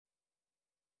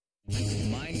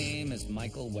My name is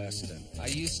Michael Weston. I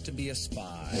used to be a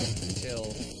spy until...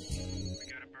 We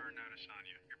got a burn notice on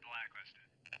you. You're blacklisted.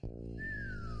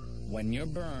 When you're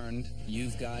burned,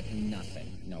 you've got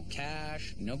nothing. No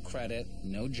cash, no credit,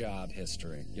 no job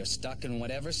history. You're stuck in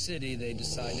whatever city they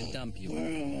decide to dump you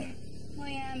in.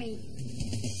 Miami.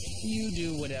 You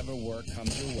do whatever work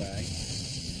comes your way.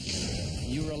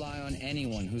 You rely on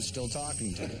anyone who's still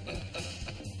talking to you.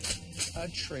 A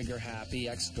trigger-happy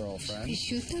ex-girlfriend. You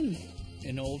shoot them?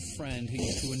 An old friend who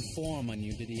used to inform on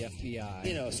you to the FBI.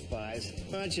 You know, spies.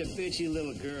 Bunch of bitchy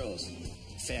little girls.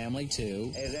 Family,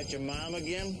 too. Hey, is that your mom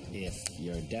again? If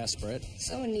you're desperate.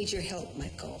 Someone needs your help,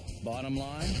 Michael. Bottom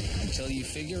line, until you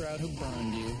figure out who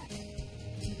burned you,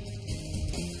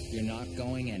 you're not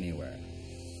going anywhere.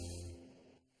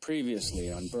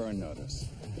 Previously on Burn Notice.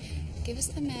 Give us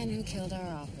the man who killed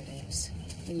our operatives,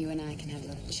 and you and I can have a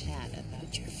little chat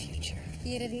about your future.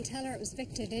 You didn't tell her it was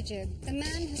Victor, did you? The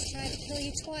man has tried to kill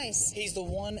you twice. He's the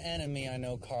one enemy I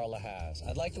know Carla has.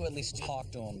 I'd like to at least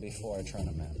talk to him before I turn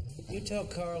him in. You tell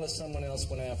Carla someone else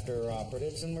went after her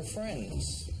operatives and we're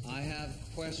friends. I have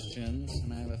questions,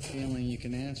 and I have a feeling you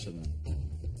can answer them.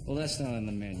 Well, that's not on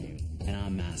the menu, and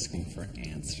I'm asking for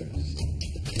answers.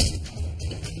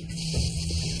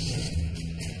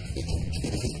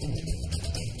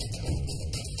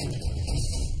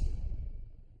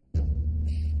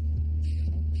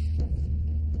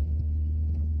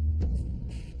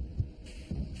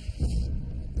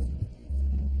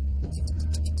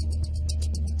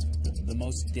 The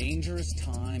most dangerous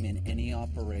time in any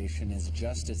operation is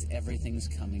just as everything's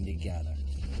coming together.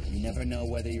 You never know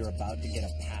whether you're about to get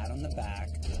a pat on the back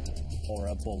or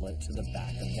a bullet to the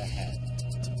back of the head.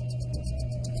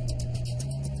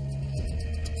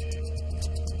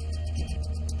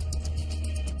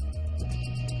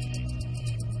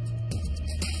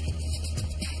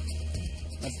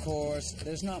 Of course,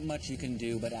 there's not much you can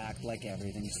do but act like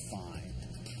everything's fine.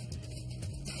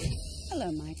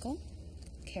 Hello, Michael.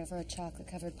 Care for a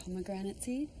chocolate-covered pomegranate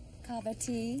seed? Kava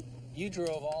tea? You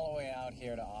drove all the way out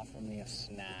here to offer me a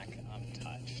snack. I'm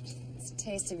touched. It's a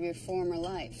taste of your former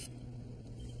life.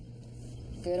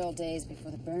 Good old days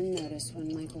before the burn notice,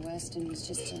 when Michael Weston was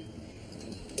just a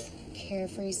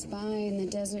carefree spy in the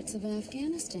deserts of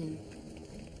Afghanistan.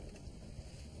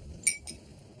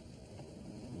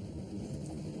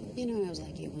 You know, I was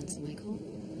like you once, Michael.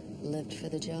 Lived for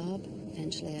the job.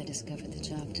 Eventually, I discovered the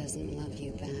job doesn't love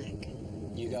you back.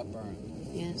 You got burned.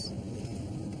 Yes.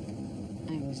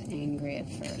 I was angry at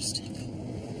first.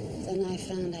 Then I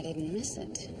found I didn't miss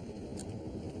it.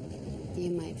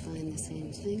 You might find the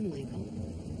same thing, Michael.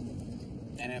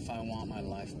 And if I want my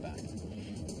life back?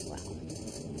 Well,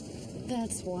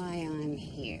 that's why I'm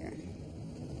here.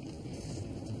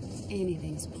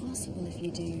 Anything's possible if you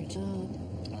do your job.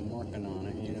 I'm working on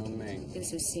it, you know me.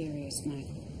 This is serious,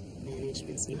 Michael.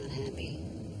 Management's not happy.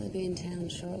 They'll be in town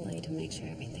shortly to make sure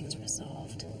everything's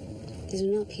resolved. These are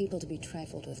not people to be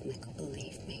trifled with, Michael,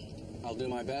 believe me. I'll do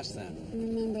my best then.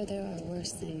 Remember, there are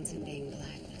worse things than being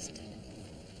blacklisted.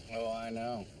 Oh, I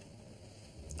know.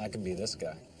 I could be this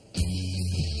guy.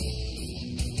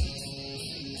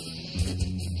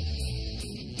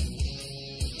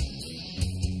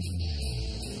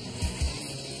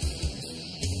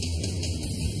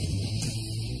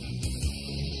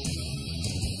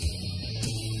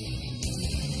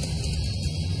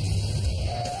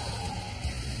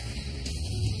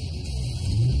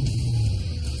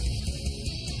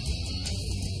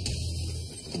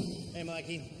 Hey,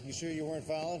 Mikey, you sure you weren't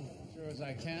followed? Sure as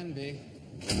I can be.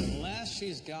 Unless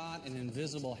she's got an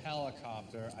invisible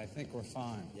helicopter, I think we're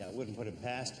fine. Yeah, I wouldn't put it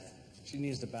past her. She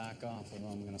needs to back off if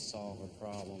I'm going to solve her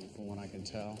problem. From what I can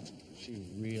tell, she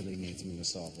really needs me to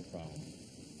solve the problem.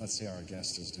 Let's see how our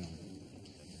guest is doing.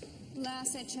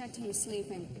 Last I checked, he was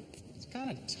sleeping. It's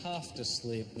kind of tough to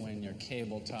sleep when you're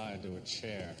cable tied to a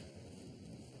chair.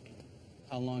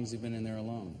 How long's he been in there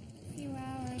alone? A few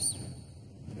hours.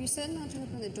 You said not to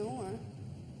open the door.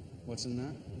 What's in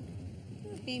that?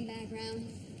 Beanbag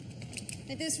round.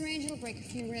 At this range, it'll break a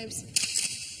few ribs.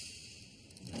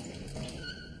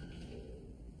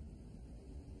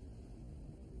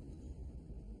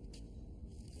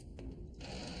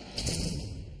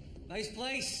 Nice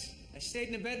place. I stayed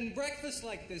in a bed and breakfast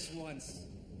like this once.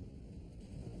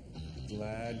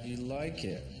 Glad you like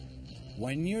it.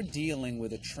 When you're dealing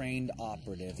with a trained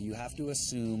operative, you have to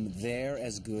assume they're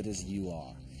as good as you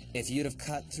are. If you'd have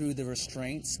cut through the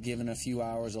restraints, given a few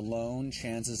hours alone,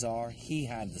 chances are he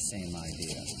had the same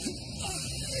idea.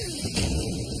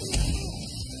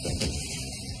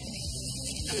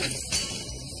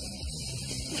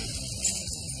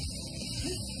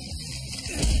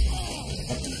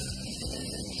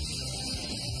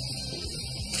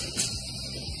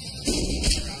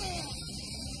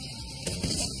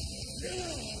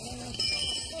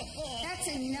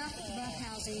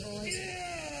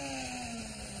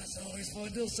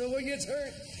 until someone gets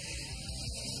hurt.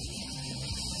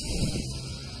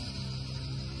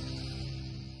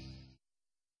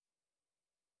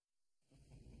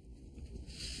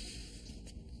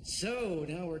 So,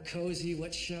 now we're cozy.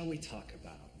 What shall we talk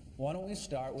about? Why don't we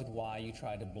start with why you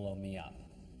tried to blow me up?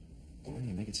 Why do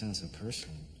you make it sound so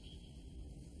personal?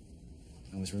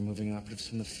 I was removing operatives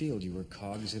from the field. You were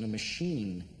cogs in a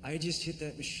machine. I just hit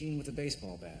that machine with a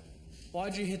baseball bat.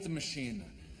 Why'd you hit the machine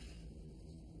then?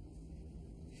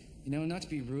 You know, not to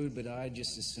be rude, but I'd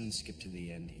just as soon skip to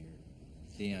the end here.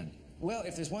 The end. Well,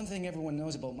 if there's one thing everyone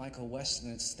knows about Michael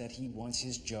Weston, it's that he wants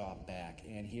his job back.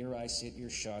 And here I sit your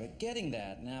shot at getting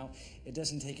that. Now, it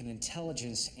doesn't take an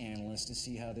intelligence analyst to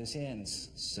see how this ends.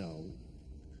 So,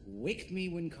 wake me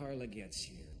when Carla gets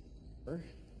here. Or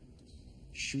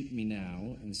shoot me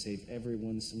now and save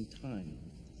everyone some time.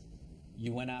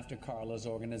 You went after Carla's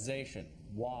organization.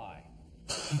 Why?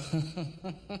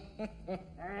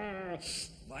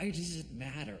 Why does it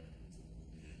matter?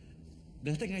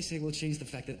 Nothing I say will change the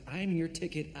fact that I'm your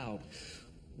ticket out.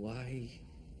 Why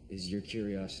is your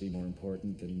curiosity more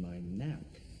important than my nap?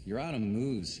 You're out of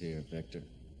moves here, Victor.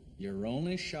 Your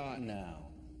only shot now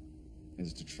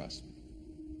is to trust me.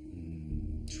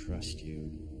 Trust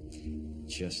you.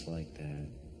 Just like that.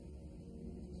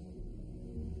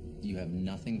 You have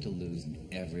nothing to lose and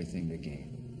everything to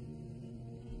gain.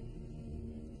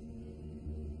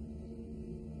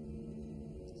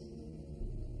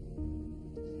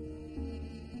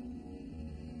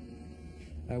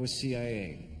 I was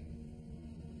CIA.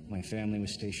 My family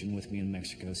was stationed with me in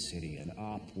Mexico City. An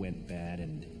op went bad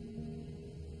and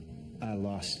I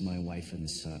lost my wife and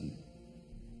son.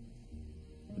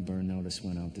 The burn notice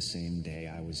went out the same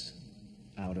day. I was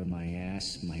out of my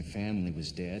ass. My family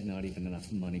was dead. Not even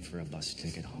enough money for a bus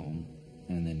ticket home.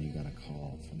 And then you got a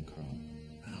call from Carl.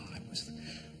 Oh, I was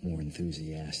more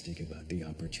enthusiastic about the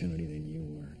opportunity than you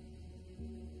were.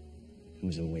 It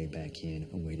was a way back in,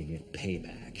 a way to get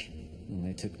payback. Well,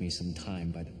 it took me some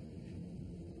time, but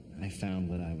I found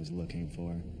what I was looking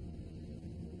for.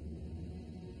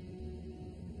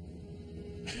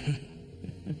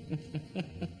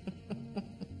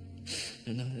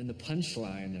 And the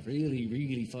punchline, the really,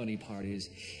 really funny part is,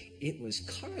 it was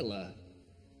Carla.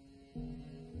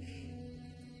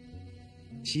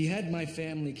 She had my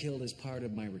family killed as part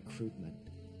of my recruitment.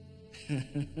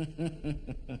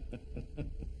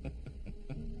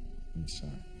 I'm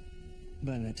sorry.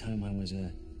 By that time, I was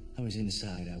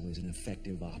inside. I was an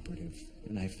effective operative.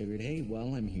 And I figured, hey,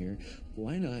 while I'm here,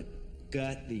 why not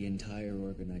gut the entire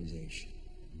organization?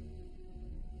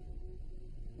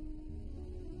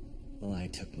 Well, I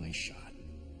took my shot.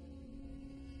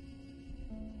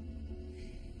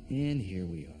 And here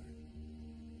we are.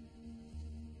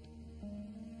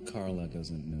 Carla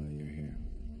doesn't know you're here.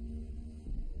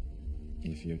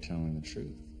 If you're telling the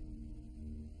truth,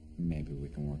 maybe we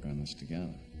can work on this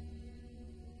together.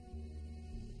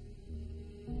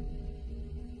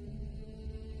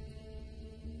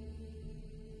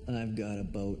 I've got a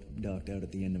boat docked out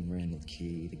at the end of Randall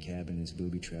Key. The cabin is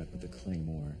booby-trapped with a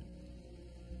claymore.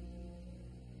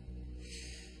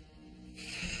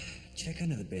 Check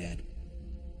under the bed.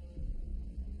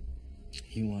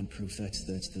 You want proof? That's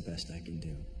the best I can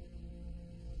do.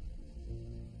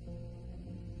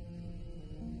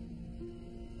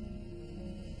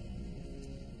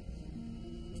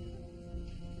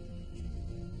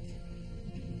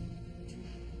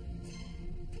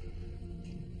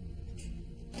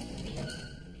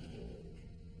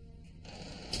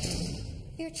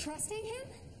 You're trusting him?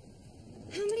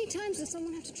 How many times does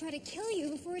someone have to try to kill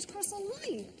you before he's crossed the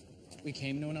line? We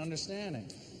came to an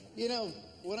understanding. You know,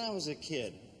 when I was a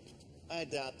kid, I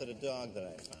adopted a dog that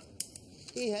I found.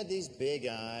 He had these big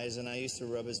eyes, and I used to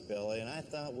rub his belly, and I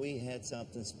thought we had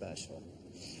something special.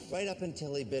 Right up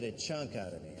until he bit a chunk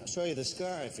out of me. I'll show you the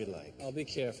scar if you'd like. I'll be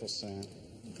careful, Sam.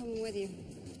 I'm coming with you.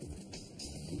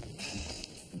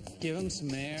 Give him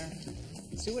some air.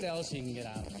 See what else you can get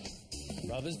out of him.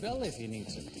 Rub his belly if you need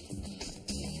to.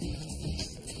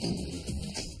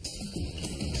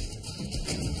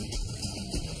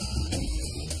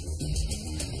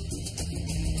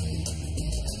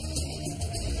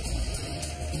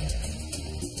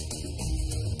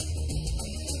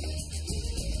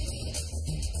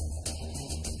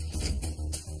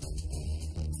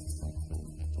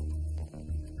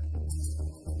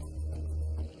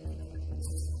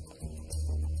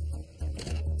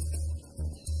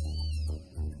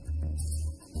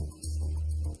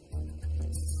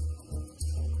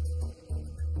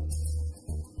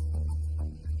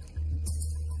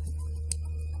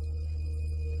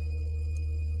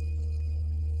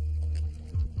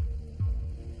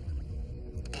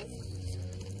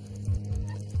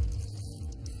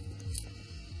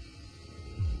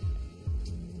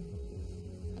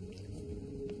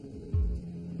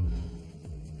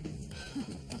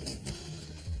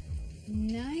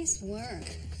 Nice work.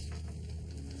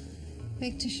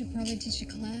 Victor should probably teach a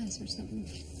class or something.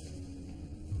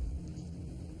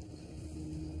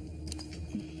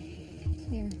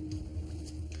 Here.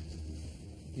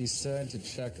 He said to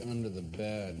check under the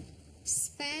bed.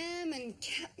 Spam and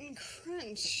Captain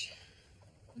Crunch.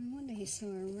 No wonder he's so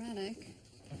erratic.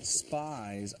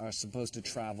 Spies are supposed to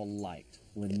travel light,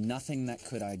 with nothing that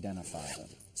could identify them.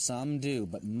 Some do,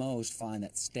 but most find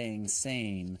that staying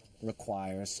sane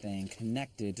requires staying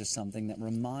connected to something that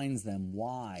reminds them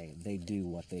why they do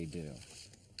what they do.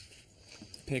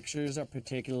 Pictures are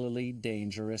particularly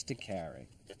dangerous to carry,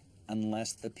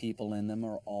 unless the people in them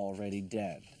are already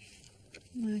dead.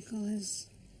 Michael, his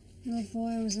little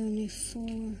boy was only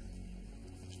 4.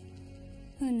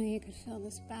 Who knew you could feel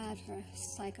this bad for a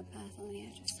psychopath on the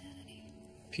edge of sanity?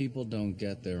 People don't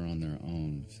get there on their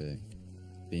own, Fig.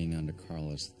 Being under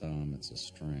Carla's thumb, it's a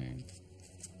strain.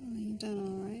 Oh, you've done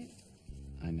all right.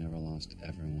 I never lost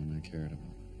everyone I cared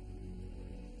about.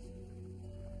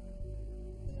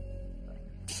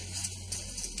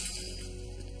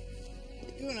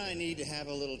 You and I need to have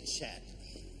a little chat.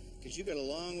 Because you got a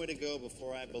long way to go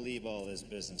before I believe all this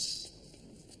business.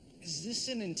 Is this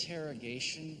an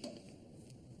interrogation?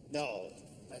 No,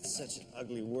 that's such an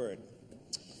ugly word.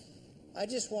 I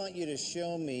just want you to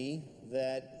show me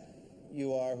that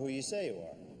you are who you say you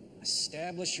are.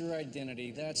 Establish your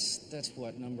identity. That's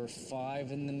what, number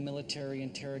 5 in the military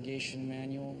interrogation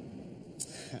manual?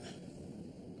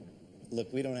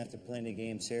 Look, we don't have to play any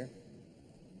games here.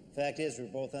 Fact is, we're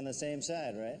both on the same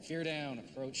side, right? Fear down,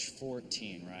 approach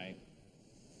 14, right?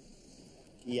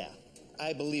 Yeah,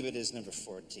 I believe it is number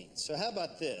 14. So how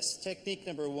about this? Technique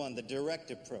number 1, the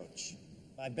direct approach.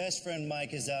 My best friend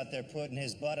Mike is out there putting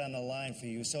his butt on the line for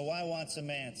you, so I want some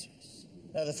answers.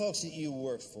 Now, the folks that you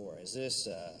work for, is this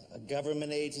a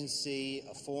government agency,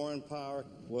 a foreign power?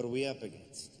 What are we up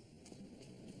against?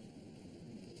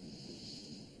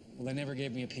 Well, they never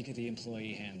gave me a peek at the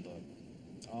employee handbook.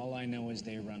 All I know is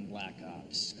they run black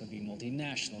ops. Could be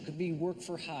multinational, could be work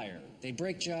for hire. They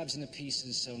break jobs into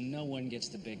pieces so no one gets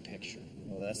the big picture.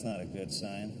 Well, that's not a good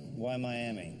sign. Why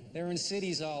Miami? They're in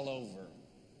cities all over.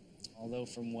 Although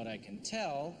from what I can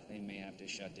tell, they may have to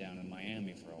shut down in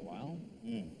Miami for a while.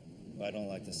 Well, I don't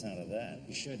like the sound of that.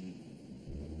 You shouldn't.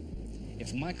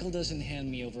 If Michael doesn't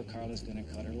hand me over, Carla's gonna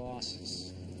cut her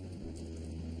losses.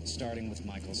 Starting with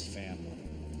Michael's family.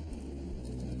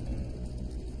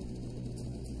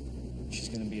 She's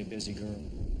gonna be a busy girl.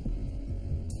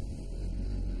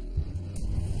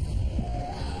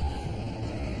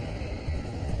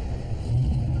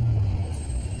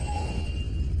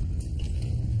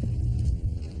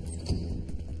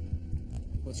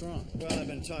 What's wrong? Well, I've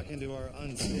been talking to our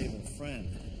unstable friend.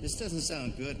 This doesn't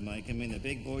sound good, Mike. I mean, the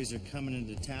big boys are coming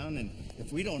into town, and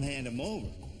if we don't hand them over...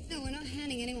 No, we're not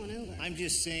handing anyone over. I'm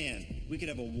just saying, we could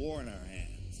have a war in our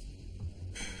hands.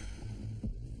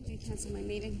 Did you cancel my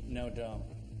meeting? No, don't.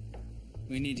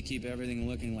 We need to keep everything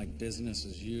looking like business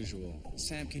as usual.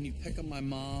 Sam, can you pick up my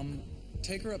mom?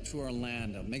 Take her up to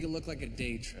Orlando. Make it look like a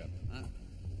day trip.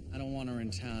 I don't want her in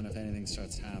town if anything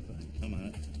starts happening. Come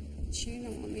on. Sure you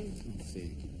don't want me to...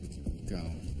 Fee, go.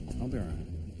 I'll be all right.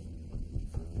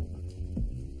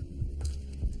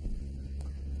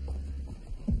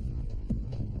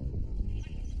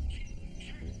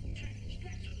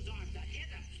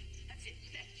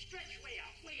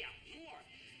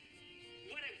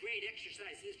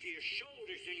 Exercise this for your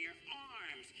shoulders and your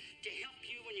arms to help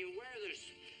you when you wear those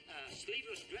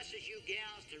sleeveless dresses, you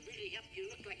gals, to really help you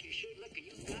look like you should look. And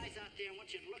you guys out there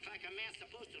want you to look like a man's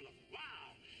supposed to look.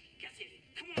 Wow. Guess it.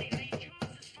 Come on, Elaine.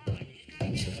 Jaws is following. He's got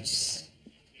to get...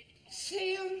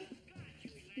 Sam,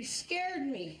 you scared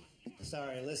me.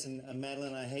 Sorry, listen,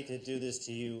 Madeline, I hate to do this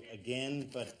to you again,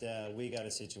 but we got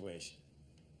a situation.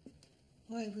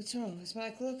 Why, what's wrong? Is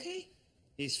Michael okay?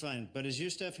 He's fine, but is your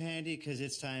stuff handy? Because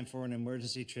it's time for an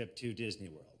emergency trip to Disney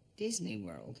World. Disney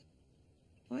World?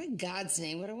 Why in God's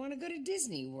name would I want to go to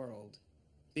Disney World?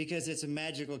 Because it's a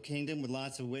magical kingdom with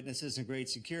lots of witnesses and great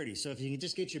security. So if you can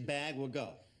just get your bag, we'll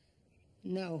go.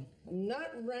 No, I'm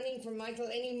not running from Michael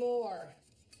anymore.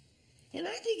 And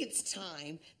I think it's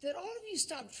time that all of you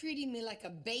stop treating me like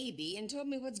a baby and told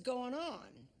me what's going on.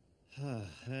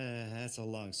 That's a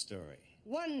long story.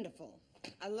 Wonderful.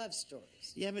 I love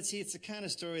stories. Yeah, but see, it's the kind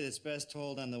of story that's best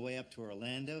told on the way up to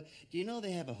Orlando. Do you know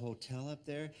they have a hotel up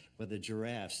there where the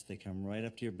giraffes, they come right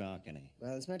up to your balcony?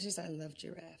 Well, as much as I love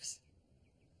giraffes,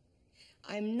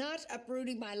 I'm not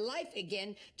uprooting my life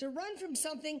again to run from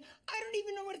something I don't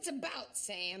even know what it's about,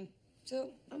 Sam. So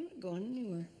I'm not going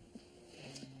anywhere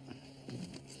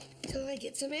till I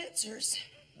get some answers.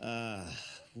 Well,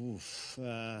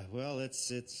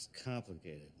 it's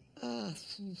complicated.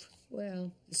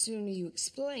 Well, the sooner you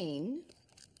explain,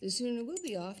 the sooner we'll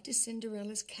be off to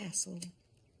Cinderella's castle.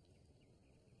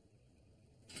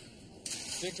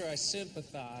 Victor, I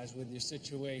sympathize with your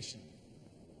situation.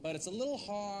 But it's a little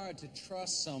hard to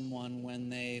trust someone when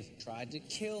they've Tried to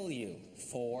kill you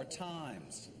 4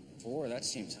 times. 4? That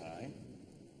seems high.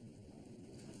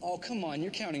 Oh, come on.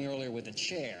 You're counting earlier with a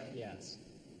chair. Yes.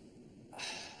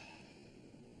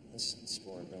 Listen,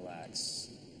 sport, relax.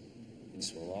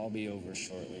 This will all be over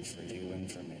shortly for you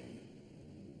and for me.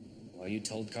 Well, you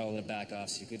told Carla to back off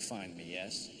so you could find me,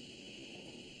 yes?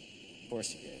 Of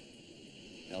course you did.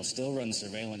 They'll still run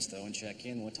surveillance, though, and check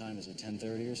in. What time is it,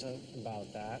 10:30 or so?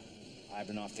 About that. I've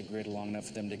been off the grid long enough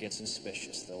for them to get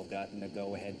suspicious. They'll have gotten the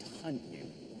go-ahead to hunt you.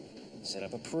 Set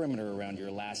up a perimeter around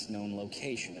your last known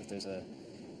location. If there's a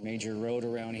major road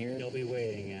around here, You'll be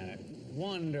waiting at it.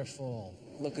 Wonderful.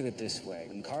 look at it this way.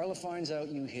 When Carla finds out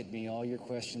you hid me, all your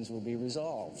questions will be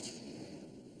resolved.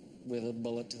 With a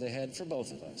bullet to the head for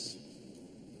both of us.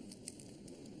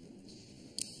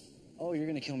 Oh, you're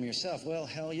gonna kill me yourself. Well,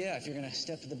 hell yeah. If you're gonna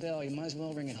step to the bell, you might as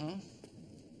well ring it, huh?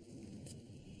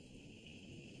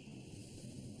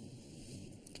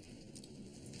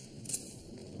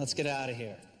 Let's get out of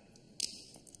here.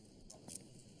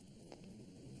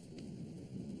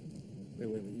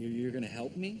 Wait, you're gonna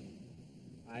help me?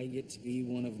 I get to be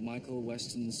one of Michael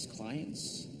Weston's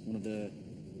clients? One of the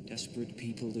desperate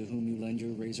people to whom you lend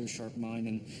your razor-sharp mind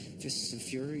and fists of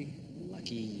fury?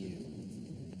 Lucky you.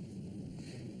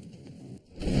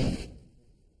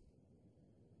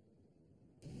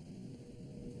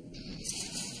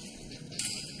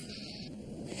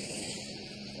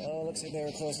 Well, looks like they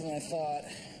were closer than I thought.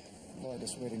 Boy,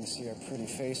 just waiting to see our pretty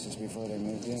faces before they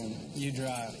moved in. You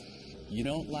drive. You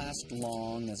don't last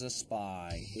long as a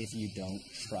spy if you don't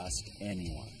trust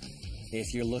anyone.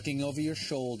 If you're looking over your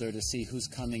shoulder to see who's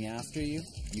coming after you,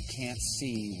 you can't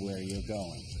see where you're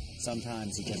going.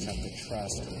 Sometimes you just have to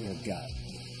trust your gut.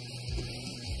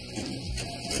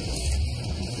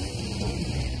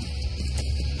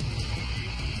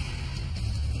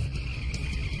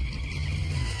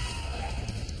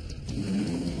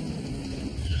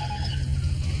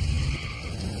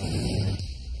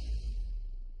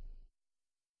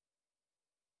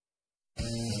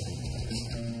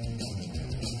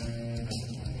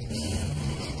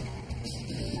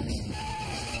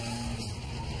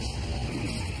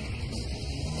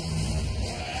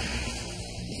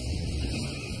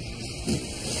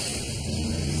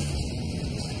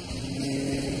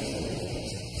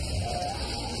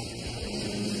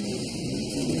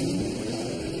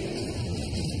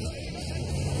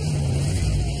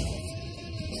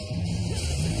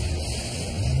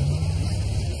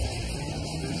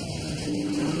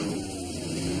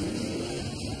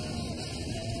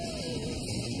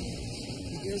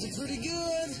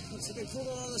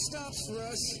 For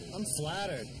us. I'm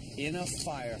flattered. In a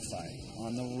firefight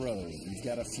on the road, you've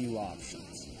got a few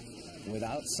options.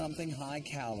 Without something high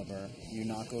caliber, you're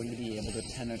not going to be able to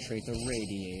penetrate the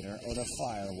radiator or the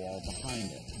firewall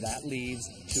behind it. That leaves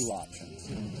 2 options.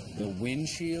 The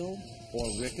windshield or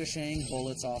ricocheting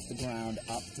bullets off the ground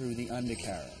up through the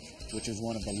undercarriage, which is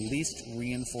one of the least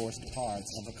reinforced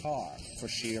parts of a car. For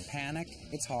sheer panic,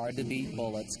 it's hard to beat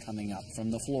bullets coming up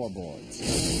from the floorboards.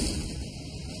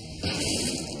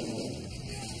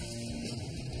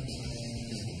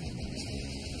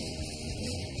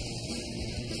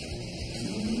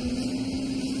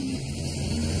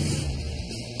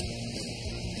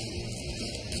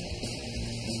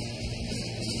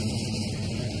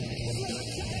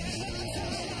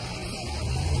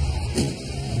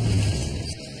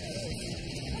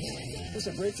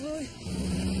 A breakthrough?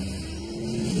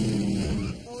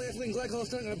 Polyethylene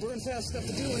glycol's not going to burn fast enough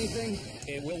to do anything.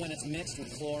 It will when it's mixed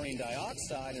with chlorine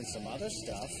dioxide and some other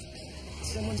stuff.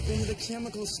 Someone's been to the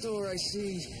chemical store, I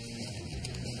see.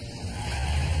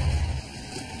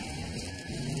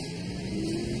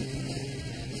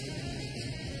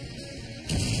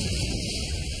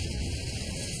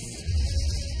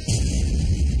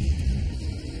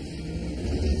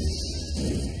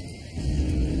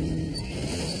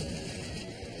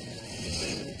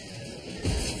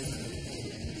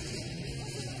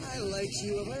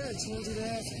 You, have I ever told you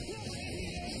that?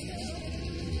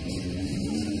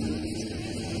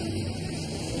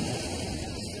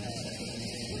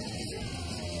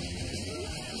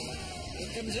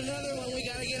 Here comes another one. We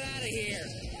gotta get out of here.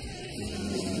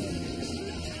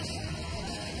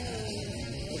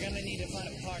 We're gonna need to find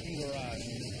a parking garage.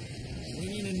 We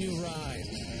need a new ride.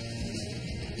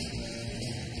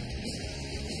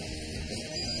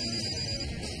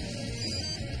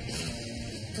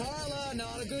 Carla,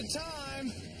 not a good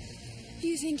time.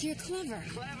 You think you're clever?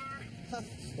 Clever?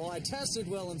 Well, I tested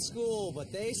well in school,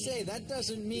 but they say that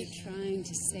doesn't mean... You're trying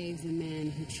to save the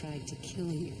man who tried to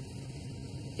kill you.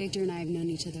 Victor and I have known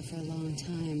each other for a long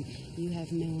time. You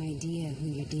have no idea who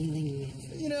you're dealing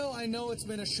with. You know, I know it's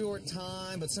been a short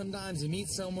time, but sometimes you meet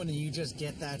someone and you just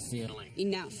get that feeling.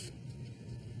 Enough.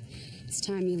 It's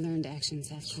time you learned actions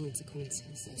have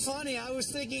consequences. Funny, I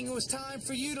was thinking it was time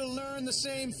for you to learn the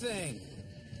same thing.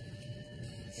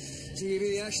 Did you give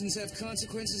you the actions have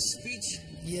consequences speech?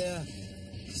 Yeah.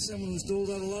 Someone who's doled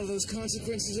out a lot of those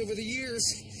consequences over the years.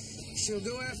 She'll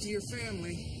go after your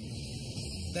family.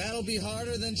 That'll be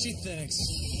harder than she thinks.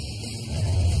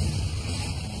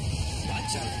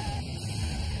 Watch out.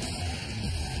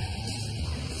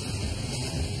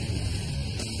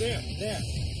 There.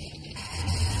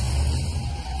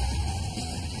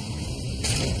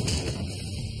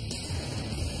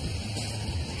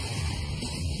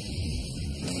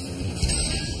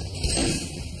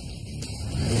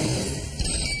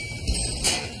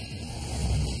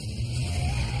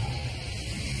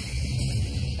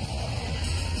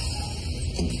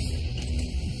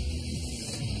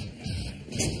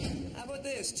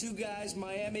 Two guys,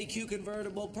 Miami Q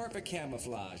convertible, perfect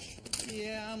camouflage.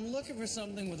 Yeah, I'm looking for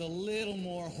something with a little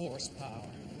more horsepower.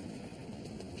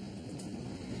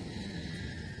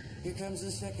 Here comes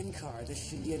the second car. This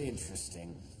should get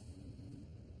interesting.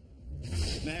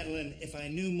 Madeline, if I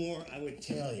knew more, I would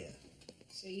tell you.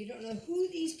 So you don't know who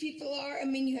these people are? I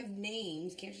mean, you have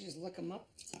names. Can't you just look them up?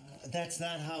 That's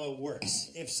not how it works.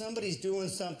 If somebody's doing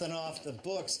something off the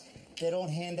books, they don't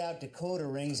hand out Dakota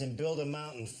rings and build a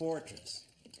mountain fortress.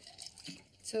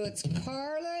 So it's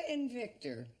Carla and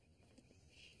Victor.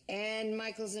 And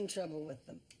Michael's in trouble with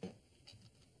them.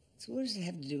 So what does it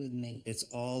have to do with me? It's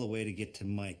all the way to get to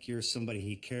Mike. You're somebody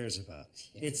he cares about.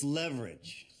 Yeah. It's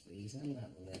leverage. Please, I'm not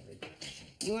leverage.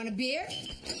 You want a beer?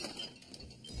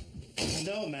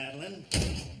 No, Madeline.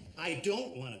 I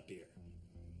don't want a beer.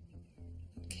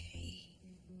 Okay.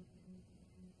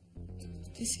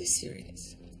 This is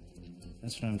serious.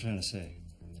 That's what I'm trying to say.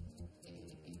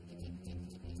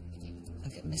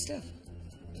 Look at my stuff.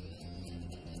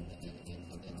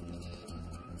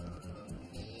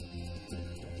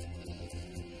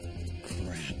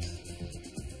 Crap.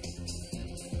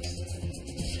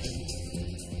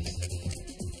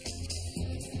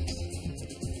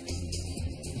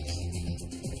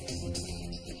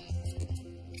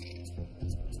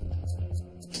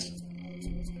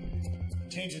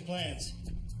 Change your plans.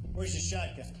 Where's your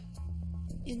shotgun?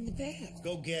 In the bag.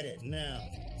 Go get it now.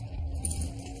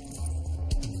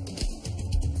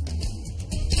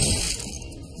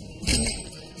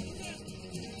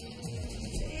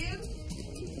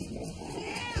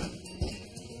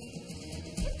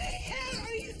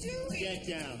 Get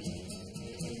down.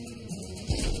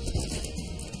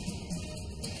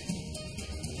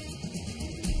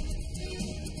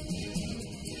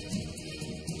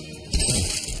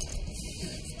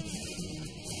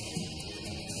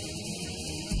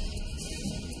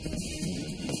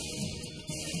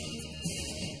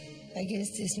 I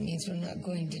guess this means we're not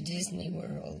going to Disney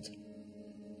World.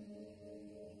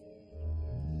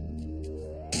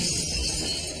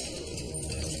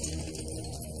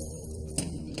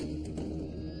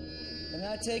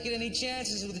 Not taking any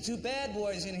chances with the two bad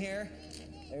boys in here.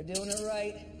 They're doing it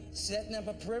right, setting up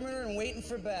a perimeter and waiting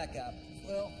for backup.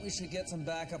 Well, we should get some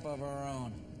backup of our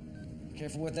own.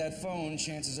 Careful with that phone.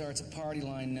 Chances are it's a party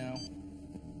line now.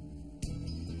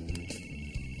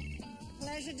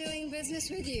 Pleasure doing business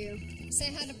with you.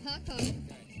 Say hi to Paco.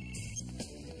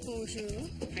 Bonjour.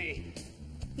 Hey.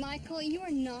 Michael, you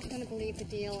are not going to believe the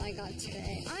deal I got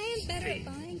today. I am better at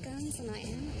buying guns than I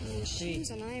am at buying shoes,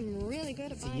 and I am really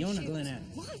good at buying shoes. Glenette.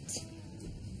 What?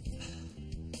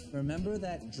 Remember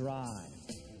that drive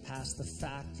past the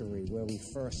factory where we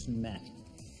first met?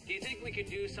 Do you think we could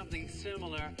do something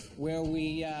similar? Where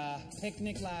we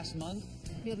picnicked last month?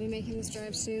 You'll be making this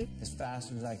drive soon? As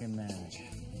fast as I can manage.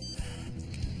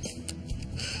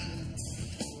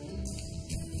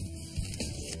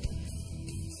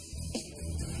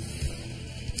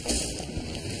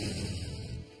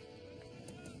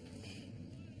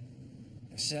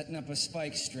 Setting up a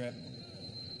spike strip.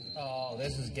 Oh,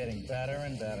 this is getting better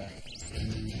and better.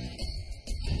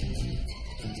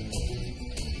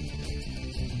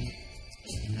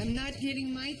 I'm not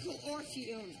getting Michael or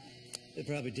Fiona. They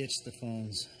probably ditched the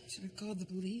phones. Should I call the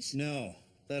police? No.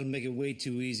 That'll make it way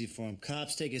too easy for them.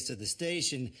 Cops take us to the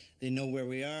station, they know where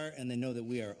we are, and they know that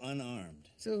we are unarmed.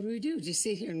 So what do we do? Just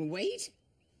sit here and wait?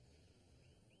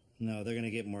 No, they're gonna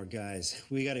get more guys.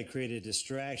 We gotta create a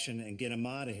distraction and get them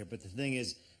out of here. But the thing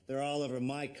is, they're all over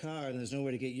my car, and there's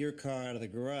nowhere to get your car out of the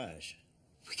garage.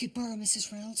 We could borrow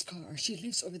Mrs. Reynolds' car. She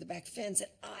lives over the back fence, and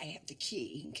I have the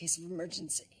key in case of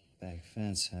emergency. Back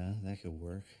fence, huh? That could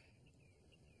work.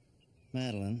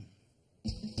 Madeline,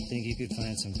 think you could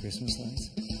find some Christmas lights?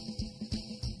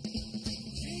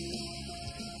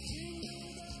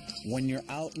 When you're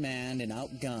outmanned and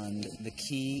outgunned, the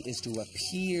key is to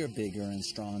appear bigger and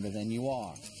stronger than you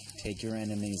are. Take your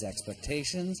enemy's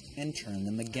expectations and turn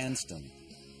them against them.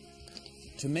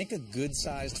 To make a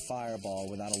good-sized fireball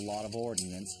without a lot of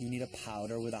ordnance, you need a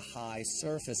powder with a high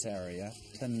surface area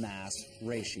to mass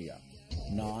ratio.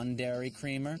 Non-dairy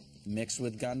creamer mixed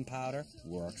with gunpowder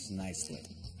works nicely.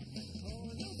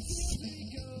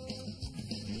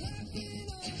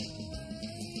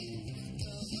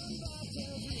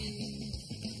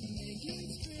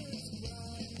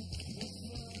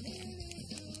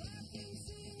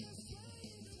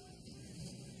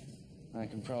 I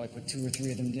can probably put 2 or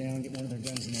 3 of them down, get one of their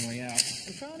guns on the way out.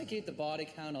 I'm trying to keep the body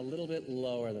count a little bit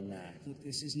lower than that. Look,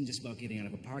 this isn't just about getting out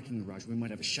of a parking garage. We might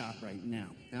have a shot right now.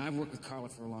 Now, I've worked with Carla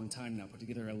for a long time now, put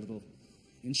together a little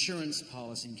insurance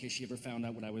policy in case she ever found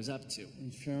out what I was up to.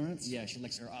 Insurance? Yeah, she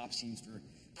likes her op scenes for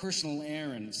personal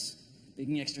errands,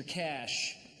 making extra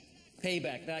cash,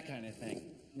 payback, that kind of thing.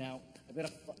 Now, I've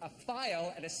got a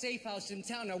file at a safe house in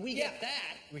town. Now, we get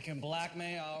that. We can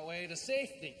blackmail our way to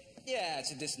safety. Yeah,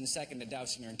 it's a distant second to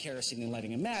dousing her in kerosene and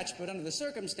lighting a match, but under the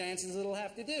circumstances, it'll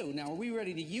have to do. Now, are we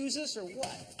ready to use this or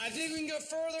what? I think we can go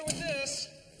further with this.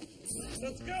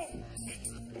 Let's go.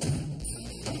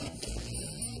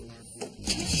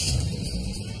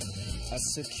 A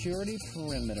security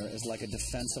perimeter is like a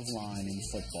defensive line in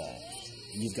football.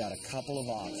 You've got a couple of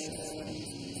options.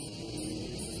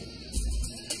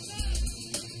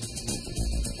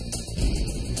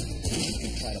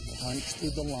 Try to punch through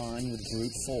the line with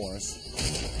brute force.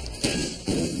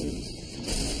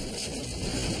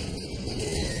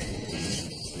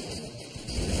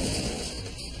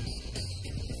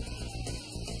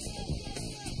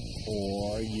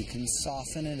 Or you can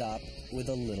soften it up with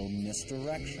a little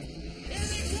misdirection.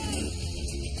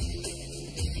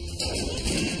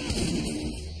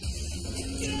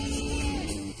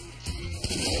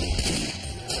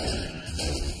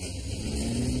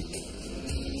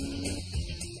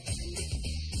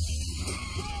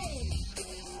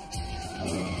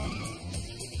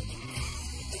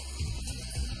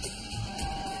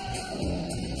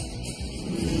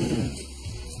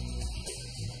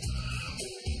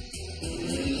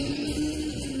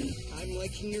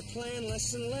 Your plan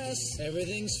less and less.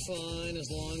 Everything's fine as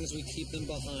long as we keep them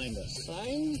behind us.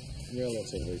 Fine?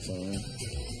 Relatively fine.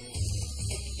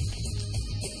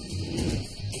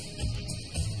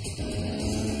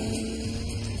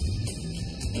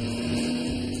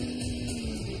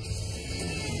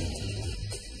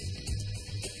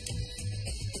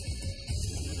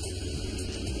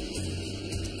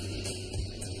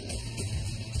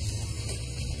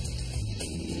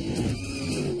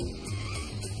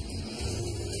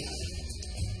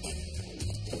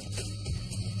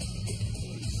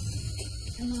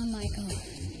 Come on, Michael.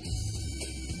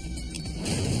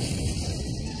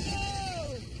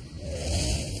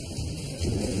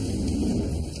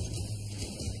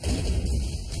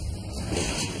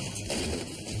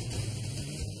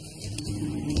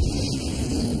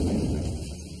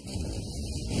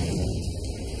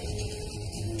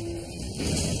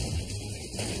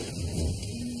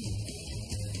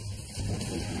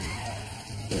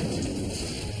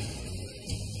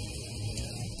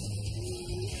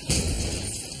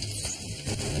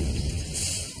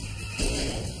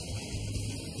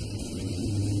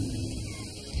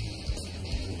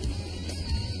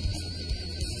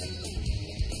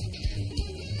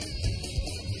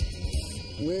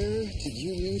 Where did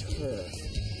you meet her?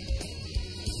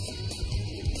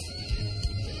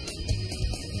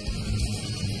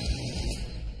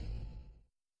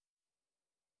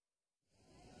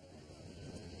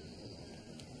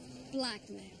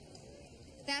 Blackmail.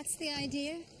 That's the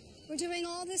idea? We're doing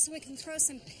all this so we can throw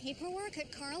some paperwork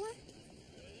at Carla?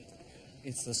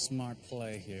 It's the smart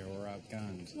play here. We're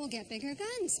outgunned. We'll get bigger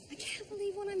guns. I can't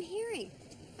believe what I'm hearing.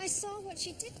 I saw what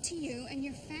she did to you and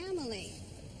your family.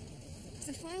 If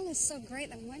the file is so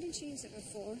great, then why didn't you use it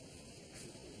before?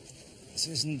 This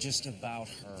isn't just about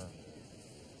her.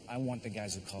 I want the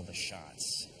guys who called the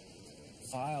shots.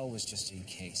 File was just in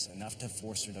case, enough to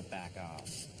force her to back off.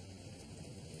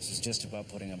 This is just about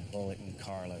putting a bullet in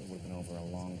Carla. It would have been over a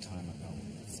long time ago.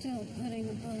 Still, putting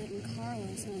a bullet in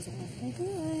Carla sounds awful good.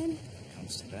 When it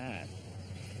comes to that,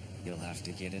 you'll have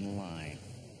to get in line.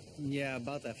 Yeah,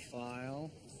 about that file.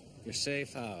 Your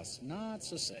safe house. Not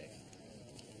so safe.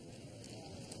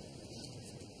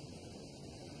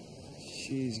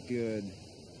 She's good.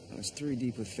 I was 3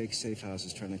 deep with fake safe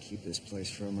houses trying to keep this place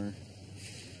from her.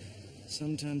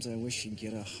 Sometimes I wish she'd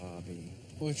get a hobby.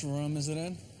 Which room is it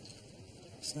in?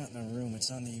 It's not in a room,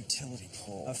 it's on the utility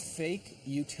pole. A fake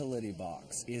utility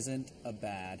box isn't a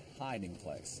bad hiding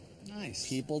place. Nice.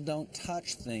 People don't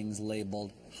touch things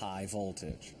labeled high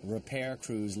voltage. Repair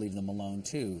crews leave them alone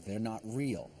too. They're not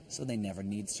real, so they never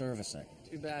need servicing.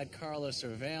 Too bad Carla's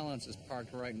surveillance is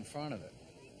parked right in front of it.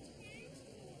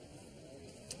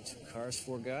 2 cars,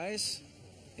 4 guys.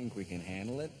 Think we can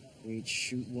handle it. We each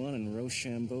shoot one and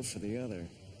Rochambeau for the other.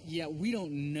 Yeah, we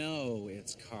don't know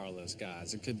it's Carla's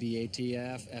guys. It could be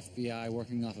ATF, FBI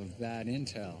working off of bad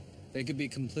intel. They could be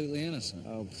completely innocent.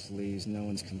 Oh, please, no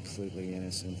one's completely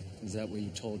innocent. Is that what you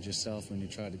told yourself when you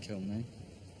tried to kill me?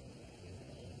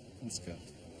 Let's go.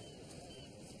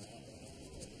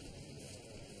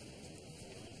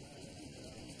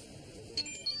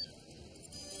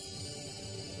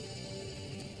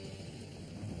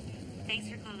 Thanks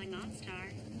for calling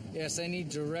OnStar. Yes, I need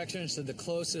directions to the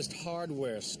closest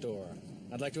hardware store.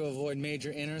 I'd like to avoid major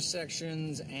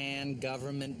intersections and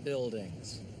government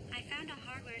buildings. I found a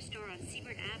hardware store on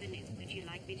Siebert Avenue. Would you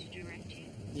like me to direct you?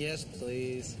 Yes,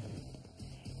 please.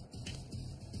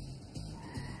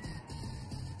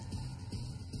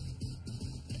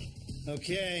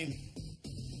 Okay.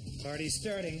 Party's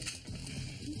starting.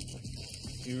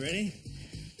 You ready?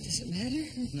 Does it matter?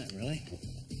 Not really.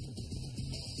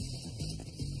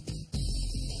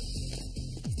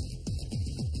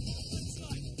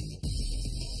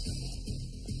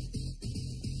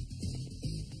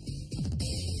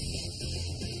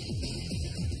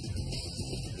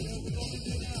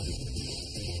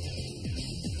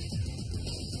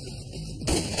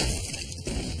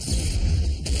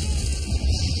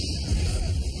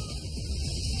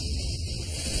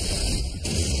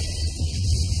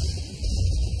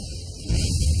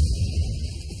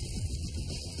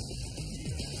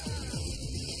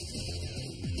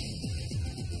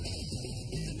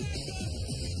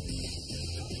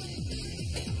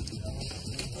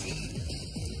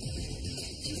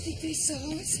 They saw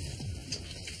us?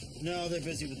 No, they're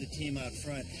busy with the team out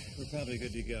front. We're probably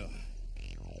good to go.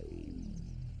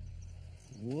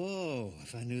 Whoa,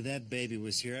 if I knew that baby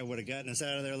was here, I would have gotten us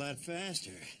out of there a lot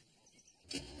faster.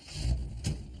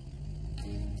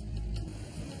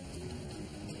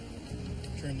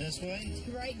 Turn this way?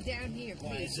 Right down here, please.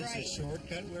 Why, is this right. a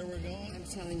shortcut where we're going? I'm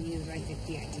telling you, I think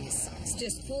the idea sucks.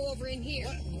 Just pull over in here.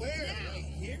 What? Where? Now. Right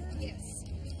here? Yes.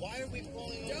 Why are we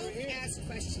pulling over Don't here? ask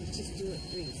questions, just do it,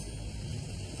 please.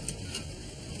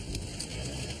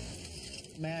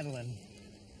 Madeline,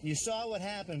 you saw what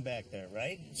happened back there,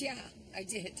 right? Yeah, I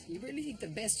did. You really think the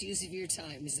best use of your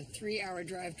time is a 3-hour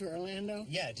drive to Orlando?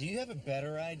 Yeah, do you have a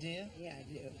better idea? Yeah, I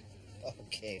do.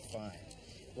 Okay, fine.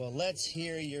 Well, let's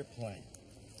hear your plan.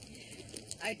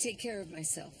 I take care of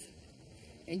myself.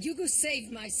 And you go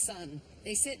save my son.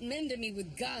 They sent men to me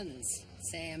with guns,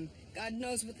 Sam. God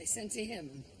knows what they sent to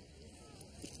him.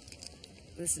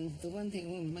 Listen, the one thing a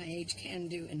woman my age can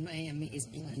do in Miami is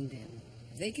blend in.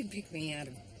 If they could pick me out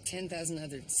of 10,000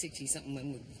 other 60-something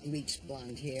women with bleached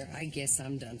blonde hair, I guess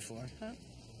I'm done for, huh?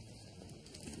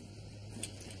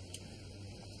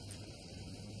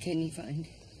 Can you find?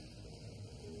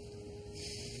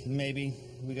 Maybe.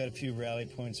 We got a few rally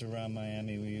points around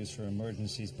Miami we use for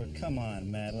emergencies, but come on,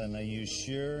 Madeline, are you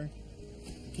sure?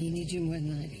 You need you more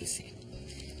than I do, Sam.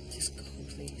 Just go,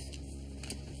 please.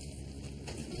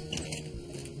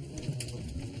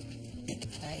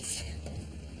 Bye, Sam.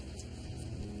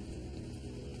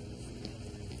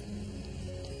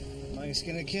 Mike's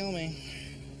gonna kill me.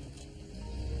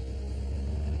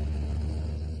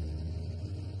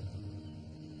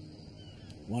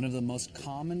 One of the most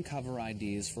common cover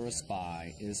IDs for a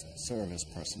spy is service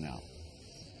personnel.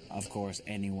 Of course,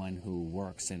 anyone who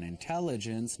works in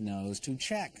intelligence knows to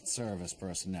check service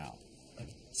personnel.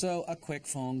 So a quick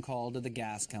phone call to the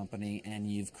gas company and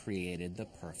you've created the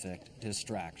perfect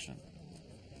distraction.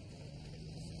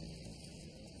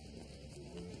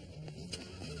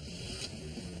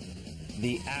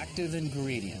 The active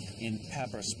ingredient in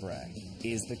pepper spray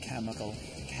is the chemical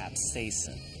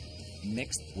capsaicin.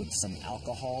 Mixed with some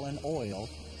alcohol and oil,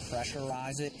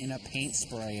 pressurize it in a paint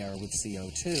sprayer with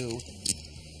CO2,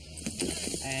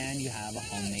 and you have a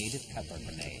homemade pepper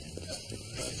grenade.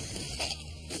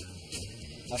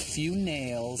 A few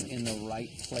nails in the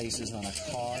right places on a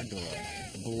car door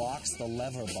blocks the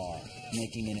lever bar,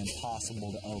 making it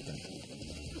impossible to open,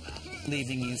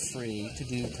 leaving you free to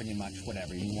do pretty much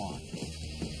whatever you want.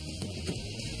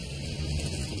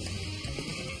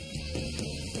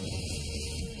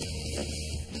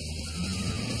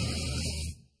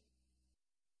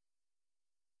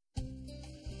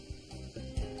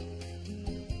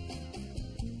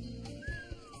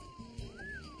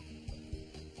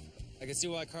 can see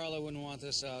why Carla wouldn't want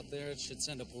this out there. It should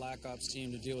send a Black Ops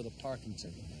team to deal with a parking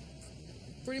ticket.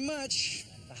 Pretty much.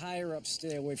 The higher-ups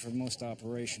stay away from most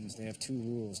operations. They have 2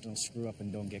 rules. Don't screw up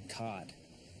and don't get caught.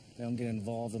 They don't get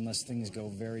involved unless things go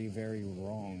very, very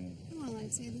wrong. Well,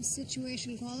 I'd say this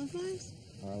situation qualifies.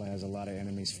 Carla has a lot of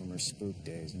enemies from her spook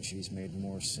days, and she's made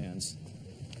more since.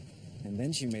 And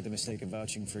then she made the mistake of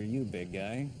vouching for you, big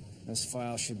guy. This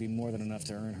file should be more than enough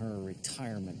to earn her a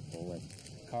retirement bullet.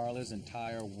 Carla's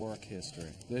entire work history.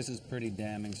 This is pretty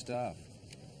damning stuff.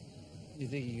 You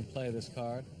think you can play this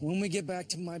card? When we get back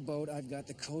to my boat, I've got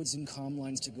the codes and comm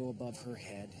lines to go above her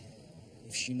head.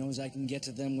 If she knows I can get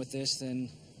to them with this, then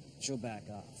she'll back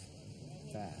off.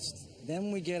 Fast.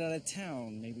 Then we get out of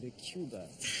town, maybe to Cuba.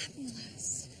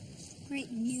 Fabulous.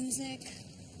 Great music.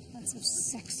 Lots of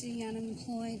sexy,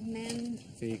 unemployed men.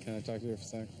 Fee, can I talk to you for a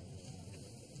sec?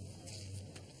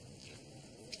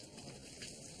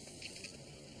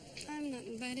 I'm not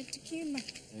invited to Cuba.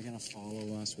 They're gonna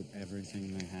follow us with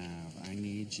everything they have. I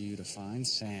need you to find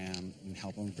Sam and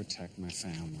help him protect my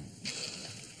family.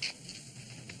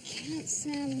 Can't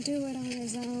Sam do it on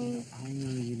his own? I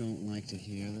know you don't like to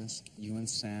hear this. You and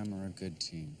Sam are a good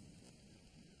team.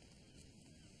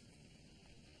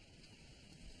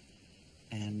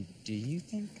 And do you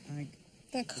think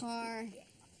The car.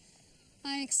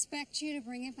 I expect you to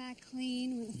bring it back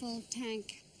clean with a full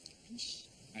tank.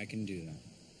 I can do that?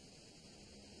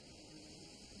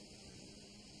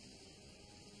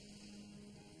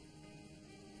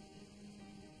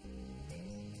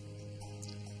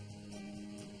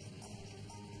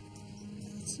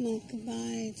 It's not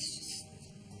goodbye, it's just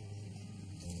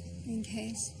in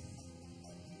case.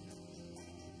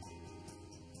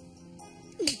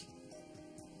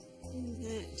 And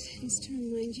that is to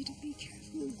remind you to be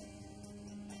careful.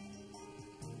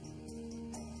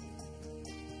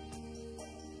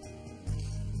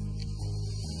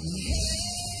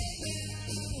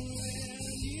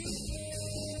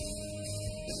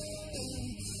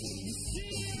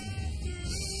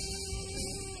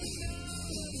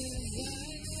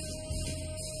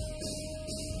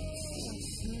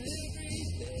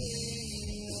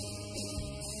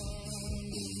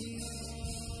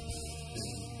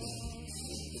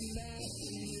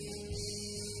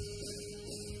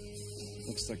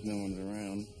 Looks like no one's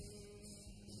around.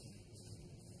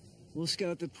 We'll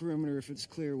scout the perimeter. If it's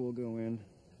clear, we'll go in.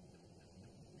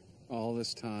 All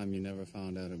this time, you never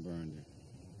found out who burned you.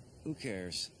 Who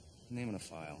cares? Name in a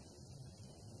file.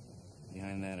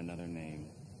 Behind that, another name.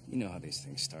 You know how these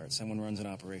things start. Someone runs an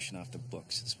operation off the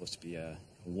books. It's supposed to be a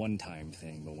one-time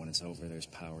thing, but when it's over, there's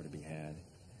power to be had.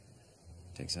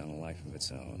 It takes on a life of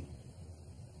its own.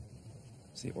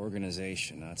 It's the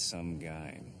organization, not some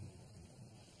guy.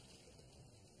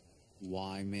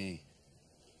 Why me?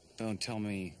 Don't tell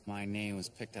me my name was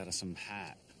picked out of some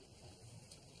hat.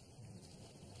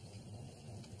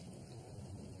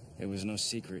 It was no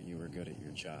secret you were good at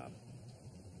your job.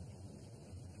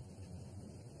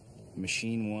 The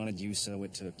machine wanted you, so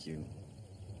it took you.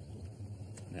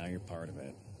 Now you're part of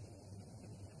it.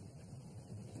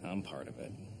 I'm part of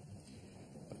it.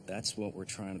 But that's what we're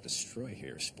trying to destroy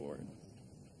here, sport.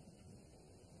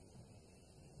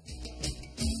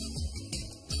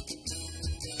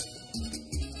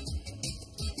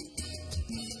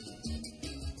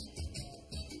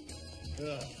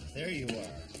 Oh, there you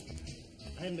are.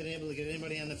 I haven't been able to get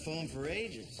anybody on the phone for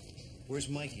ages. Where's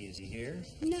Mikey? Is he here?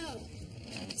 No.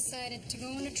 I decided to go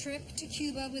on a trip to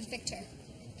Cuba with Victor.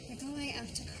 We're going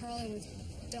after Carla with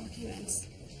documents.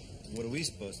 What are we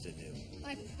supposed to do?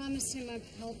 I promised him I'd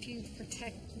help you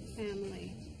protect the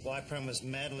family. Well, I promised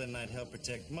Madeline I'd help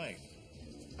protect Mike.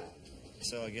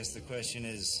 So I guess the question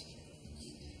is,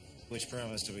 which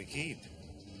promise do we keep?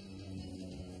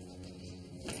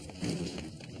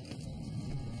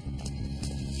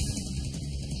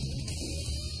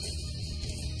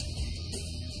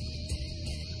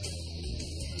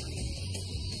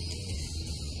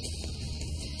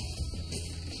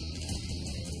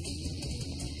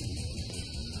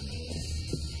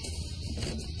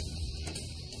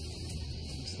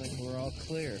 We're all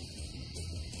clear.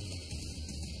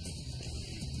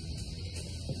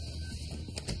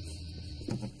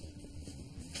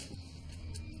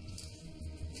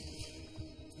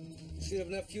 Should have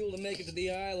enough fuel to make it to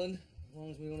the island, as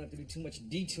long as we don't have to do too much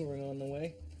detouring on the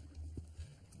way.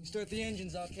 You start the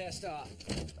engines, I'll cast off.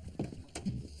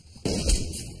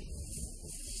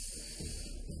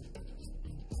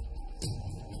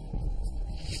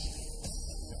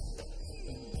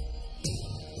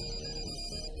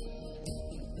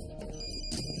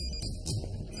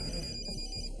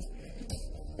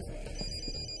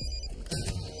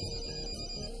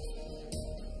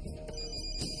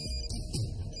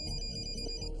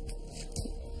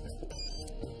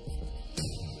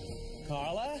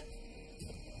 Carla?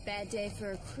 Bad day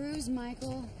for a cruise,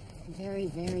 Michael. Very,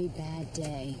 very bad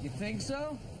day. You think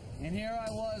so? And here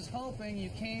I was hoping you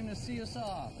came to see us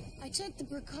off. I took the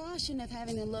precaution of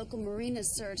having the local marina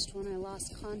searched when I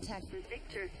lost contact with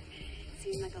Victor.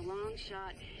 Seemed like a long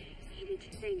shot. Hated to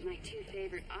think my two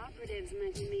favorite operatives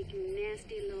might be making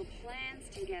nasty little plans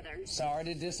together. Sorry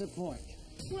to disappoint.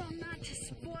 Well, not to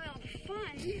spoil the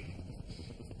fun.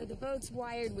 But the boat's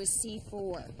wired with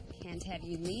C4. Can't have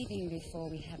you leaving before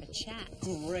we have a chat.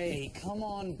 Great, come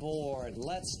on board.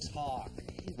 Let's talk.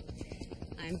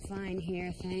 I'm fine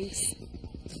here, thanks.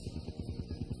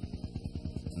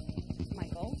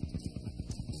 Michael,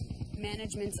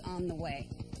 management's on the way.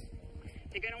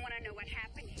 They're gonna want to know what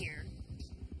happened here.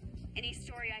 Any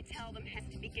story I tell them has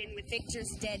to begin with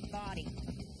Victor's dead body.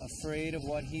 Afraid of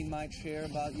what he might share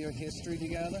about your history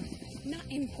together? Not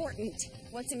important.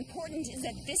 What's important is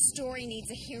that this story needs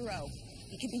a hero.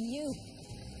 It could be you.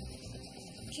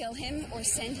 Kill him or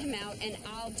send him out and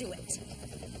I'll do it.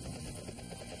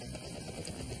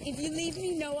 If you leave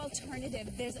me no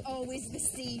alternative, there's always the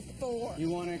C4. You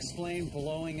want to explain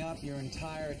blowing up your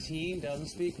entire team doesn't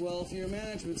speak well for your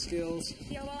management skills?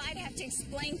 Yeah, well, I'd have to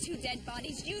explain two dead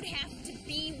bodies. You'd have to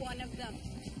be one of them.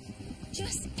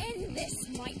 Just end this,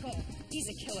 Michael. He's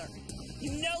a killer.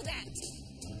 You know that.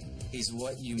 He's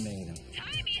what you made him.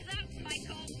 Time is up,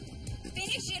 Michael.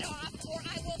 Finish it off, or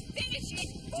I will finish it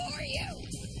for you.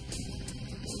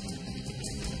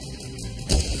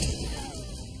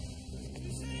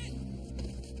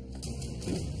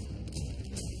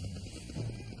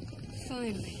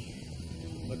 Finally.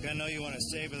 Look, I know you want to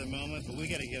savor the moment, but we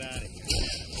got to get out of here.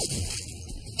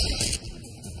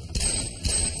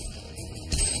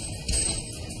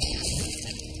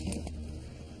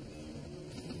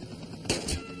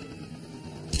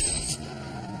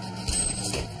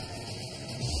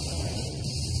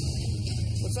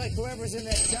 Looks like whoever's in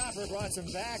that chopper brought some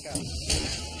backup.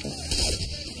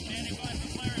 Standing by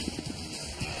for clearance.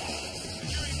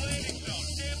 Securing landing zone.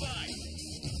 Stand by.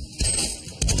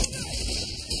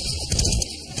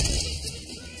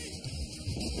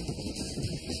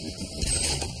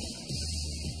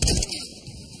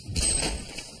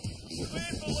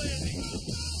 Cleared for landing.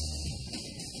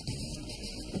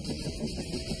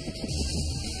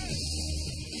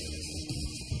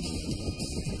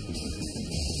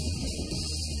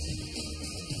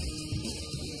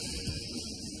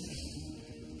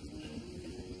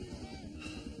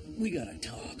 We gotta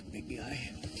talk, big guy.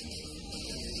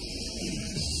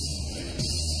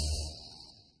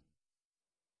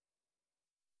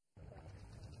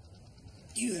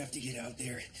 You have to get out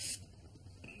there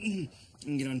and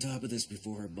get on top of this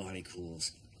before her body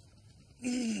cools.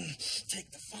 Take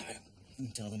the file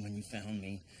and tell them when you found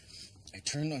me. I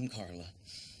turned on Carla.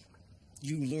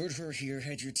 You lured her here,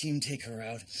 had your team take her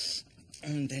out,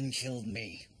 and then killed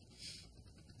me.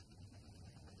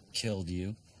 Killed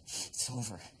you? It's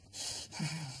over.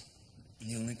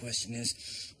 The only question is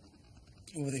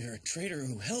whether you're a traitor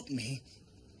who helped me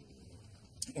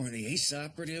or the ace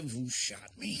operative who shot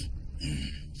me.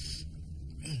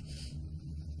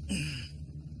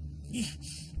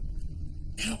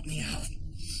 Help me out.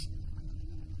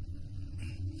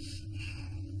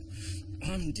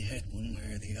 I'm dead one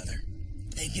way or the other.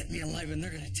 They get me alive and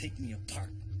they're gonna take me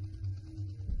apart.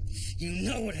 You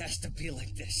know it has to be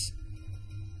like this.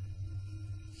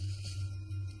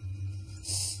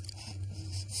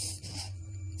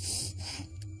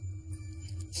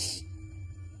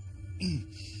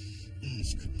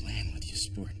 It's a good plan with you,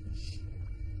 sport.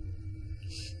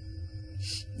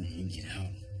 Now you get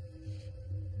out.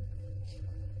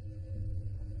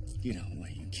 Get out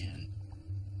while you can.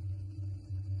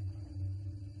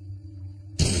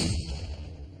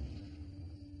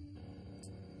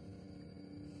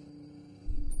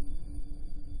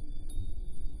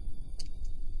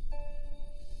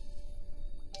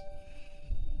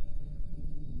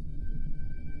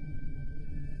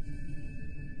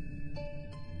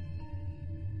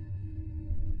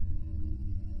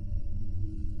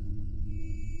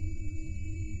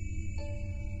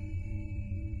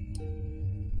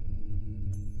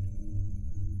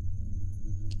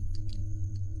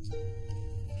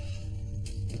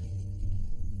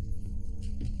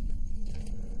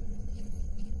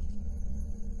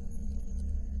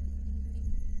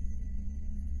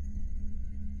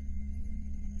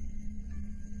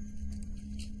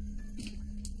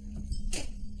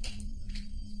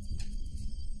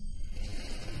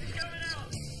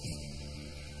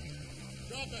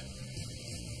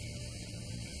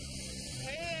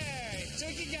 Hey,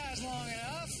 took you guys long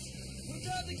enough. Who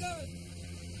got the gun?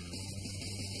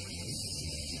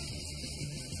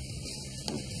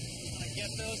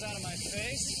 get those out of my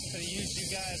face? Could have used you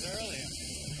guys earlier.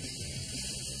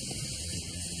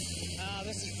 Ah,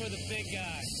 this is for the big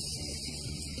guy.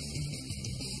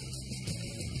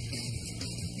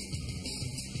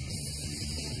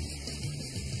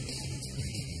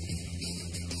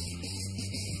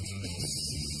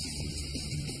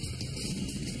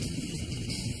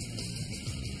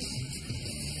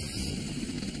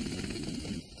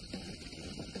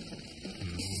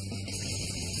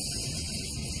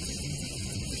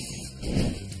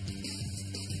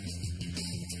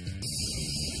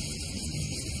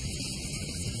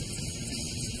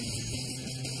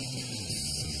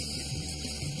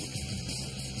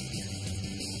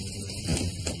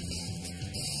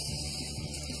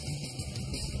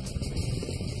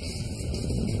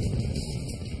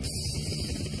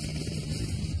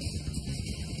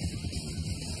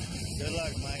 Good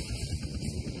luck, Mike.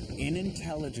 In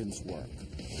intelligence work,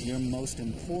 your most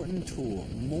important tool,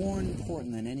 more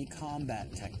important than any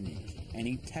combat technique,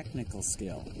 any technical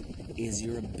skill, is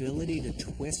your ability to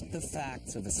twist the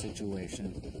facts of a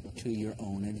situation to your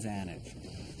own advantage.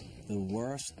 The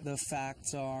worse the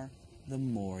facts are, the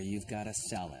more you've got to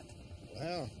sell it.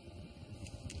 Well,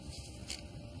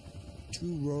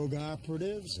 2 rogue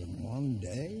operatives in one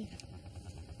day?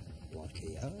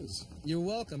 Lucky us. You're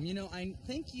welcome. You know, I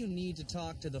think you need to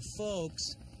talk to the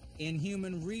folks in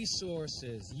human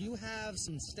resources. You have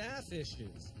some staff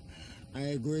issues. I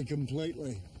agree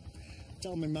completely.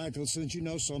 Tell me, Michael, since you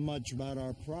know so much about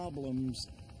our problems,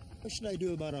 what should I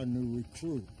do about our new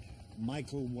recruit,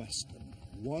 Michael Weston?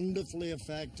 Wonderfully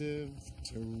effective,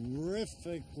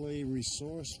 terrifically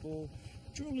resourceful,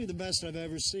 truly the best I've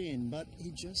ever seen, but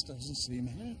he just doesn't seem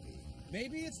happy.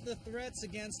 Maybe it's the threats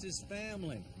against his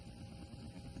family.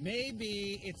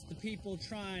 Maybe it's the people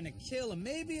trying to kill him.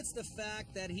 Maybe it's the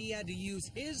fact that he had to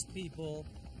use his people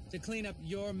to clean up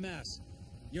your mess.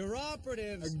 Your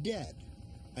operatives are dead,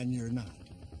 and you're not.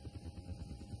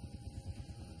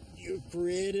 You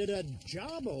created a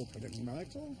job opening,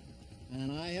 Michael,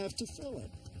 and I have to fill it.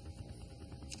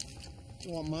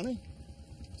 You want money?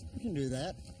 You can do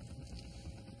that.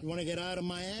 You want to get out of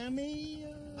Miami?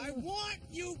 I want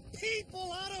you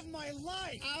people out of my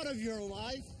life! Out of your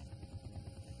life?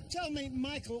 Tell me,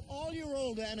 Michael, all your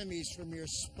old enemies from your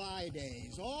spy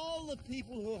days, all the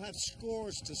people who have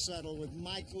scores to settle with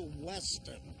Michael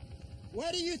Weston,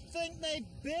 where do you think they've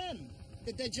been?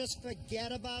 Did they just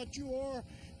forget about you, or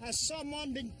has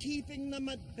someone been keeping them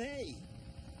at bay?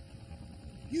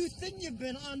 You think you've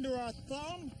been under our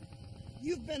thumb?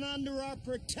 You've been under our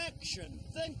protection.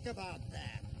 Think about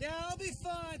that. Yeah, I'll be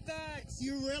fine, thanks.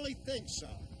 You really think so?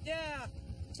 Yeah.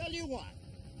 Tell you what.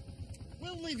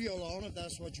 We'll leave you alone if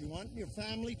that's what you want, and your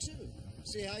family too.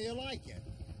 See how you like it.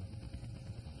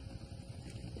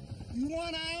 You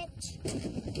want out?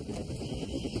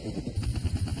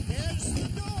 There's the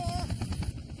door.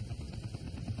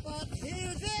 But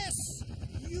hear this.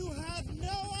 You have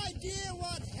no idea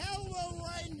what hell will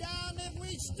rain down if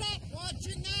we stop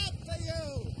watching out for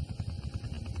you.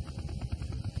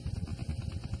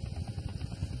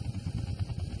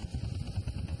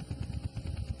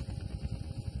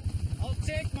 I'll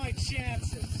take my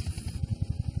chances.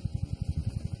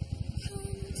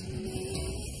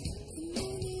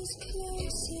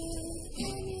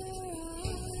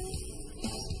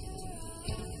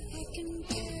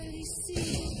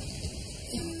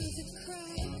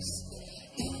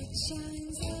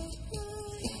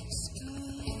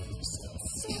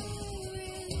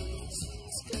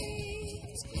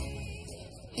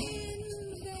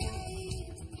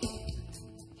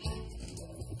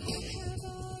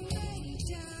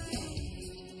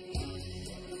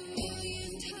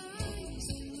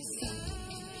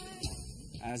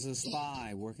 As a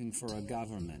spy working for a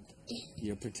government,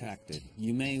 you're protected.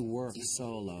 You may work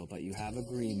solo, but you have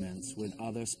agreements with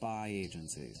other spy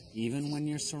agencies. Even when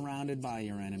you're surrounded by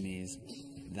your enemies,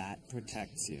 that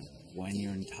protects you. When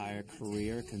your entire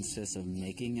career consists of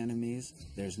making enemies,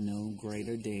 there's no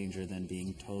greater danger than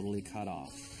being totally cut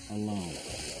off, alone.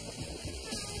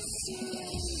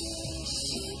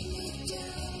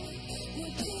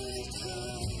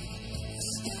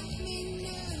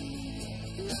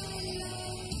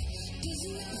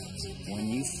 When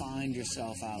you find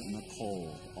yourself out in the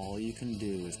cold, all you can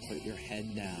do is put your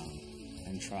head down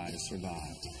and try to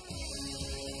survive.